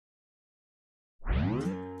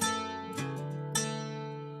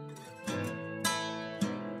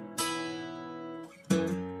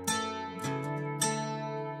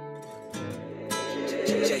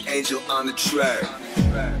DJ Angel on the track.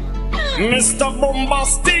 Mr.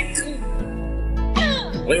 Boombastic.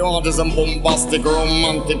 We order some bombastic,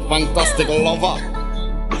 romantic, fantastic lover.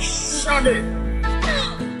 Shaggy.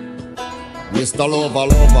 Mr. Lover,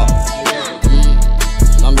 lover.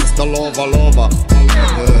 Now Mr. Lover, lover.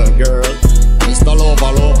 Girl. Mr.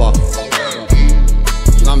 Lover, lover.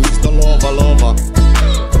 Now Mr. Lover, lover.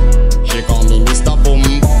 She call me Mr.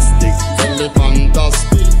 Boombastic. Tell me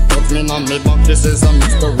fantastic. Touch me on me back, this is a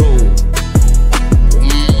Mr. Rowe.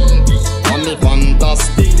 Me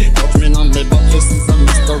fantastic, touch me on me back, this is a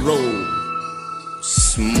Mr. Rowe.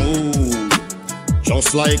 Smooth,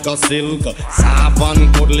 just like a silk. Soft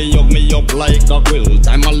and cuddly, hug me up like a quilt.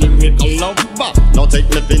 I'm a lyrical lover. Now take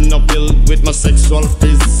me pin up filled with my sexual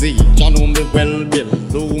physique. You know me well, Bill.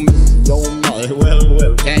 Do me, oh my,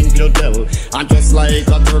 well, can't you tell? I'm just like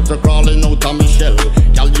a turtle crawling out of my shell.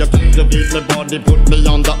 Girl, you captivate my body, put me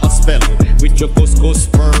under a spell. With your couscous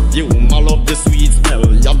perfume, I love the sweet smell.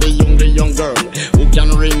 You're the only young girl who can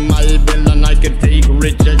ring my bell, and I can take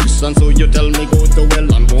rejection. So you tell me go to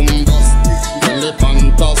well, I'm bombastic, tell me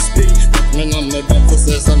fantastic. Put me on me back, this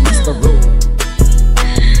is a Mr. Rowe.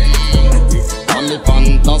 I'm me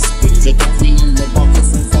fantastic, say put me on me back,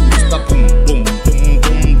 this is a Mr. Boom, boom, boom,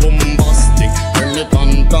 boom, boombastic. Tell me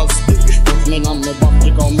fantastic, put me on me back,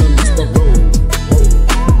 they call me Mr. Rowe.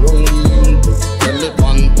 Tell me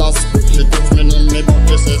fantastic, she touch me on me back,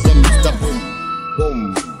 this is a Mr. Boom,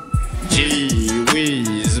 boom. Gee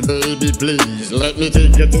whiz, baby please, let me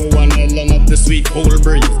take you to one island of the sweet cold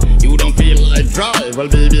breeze. You don't feel like drive, well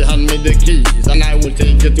baby hand me the keys, and I will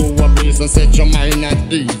take you to a place and set your mind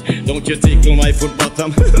at ease. Don't you tickle my foot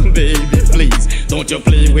bottom, baby please. Don't you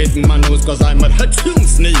play with my nose, cause I'm a hatchoon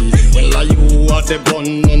sneeze. Well are you are the bun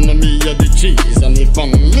and me are the cheese, and if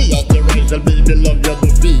I'm me at the right, well baby love you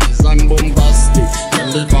the bees. I'm bombastic,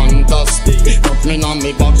 tell me fantastic. Put me on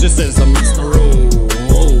me box, she says I'm Mr. Rowe.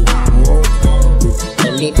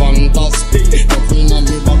 Tell me fantastic, put me on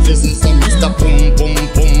me back, this is a Mr. Boom, boom,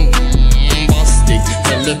 boom, bombastic.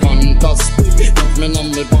 Tell me fantastic, put me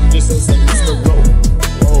on me back, this is a Mr. Rowe.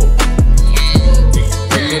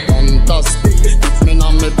 Tell me fantastic, put me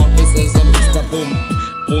on me back, this is a Mr. Boom,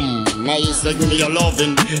 boom. Now you say give me your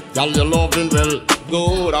loving, girl your loving, well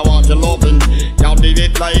good, I want your loving. Girl do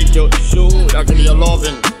it like you should, I give me your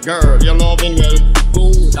loving, girl your loving, well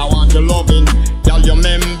good, I want your loving. Girl you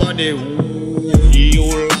remember the you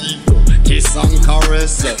like to kiss and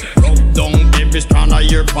caress, rub down every strand of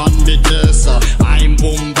your pan me chest. I'm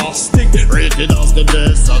bombastic, rated as the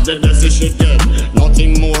best you should get,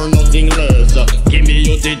 nothing more, nothing less. Give me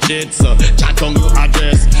your digits, chat on your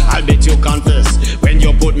address, I'll bet you confess when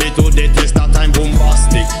you put me to the test that I'm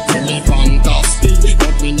bombastic. Tell me fantastic,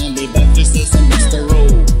 put me on the back, this is a Mr.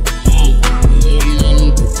 Rowe.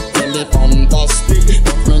 Tell me fantastic,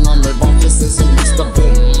 put me on the back, this is a Mr.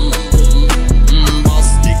 Boom.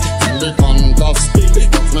 Fantastic,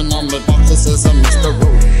 put me on me back, this is a Mr.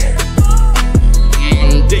 Rowe.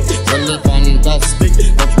 Tell me fantastic,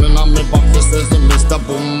 put me on me back, this is a Mr.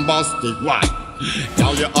 Boombastic. Why?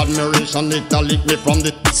 Girl, your admiration, it lick me from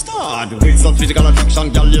the start. With some physical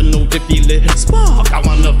attraction, girl, you know to feel the spark. I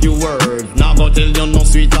want a few words, now go tell you no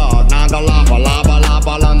sweetheart. Now go lava, lava,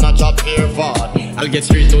 lava, and not chat fear fart. I'll get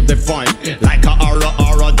straight to the point, like a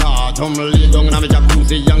aura dart. I'm lay down in my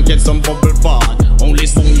jacuzzi and get some bubble bath. Only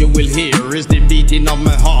song you will hear is the beating of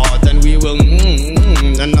my heart, and we will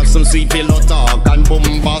and have some sweet pillow talk. And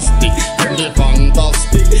bombastic, and the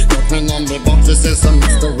fantastic. Put me on the box, this is a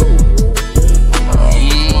Mr. Rowe.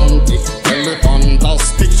 Tell me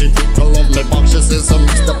fantastic, she tickle of me box, she says a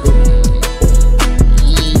Mr.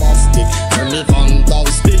 Bombastic. Tell me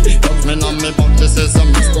fantastic, put me on me box, she says a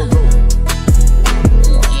Mr. Rowe.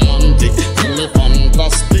 Tell me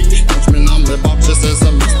fantastic, put me on me box, she says a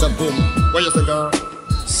Mr. Boom. What you say, girl?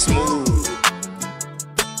 Smooth.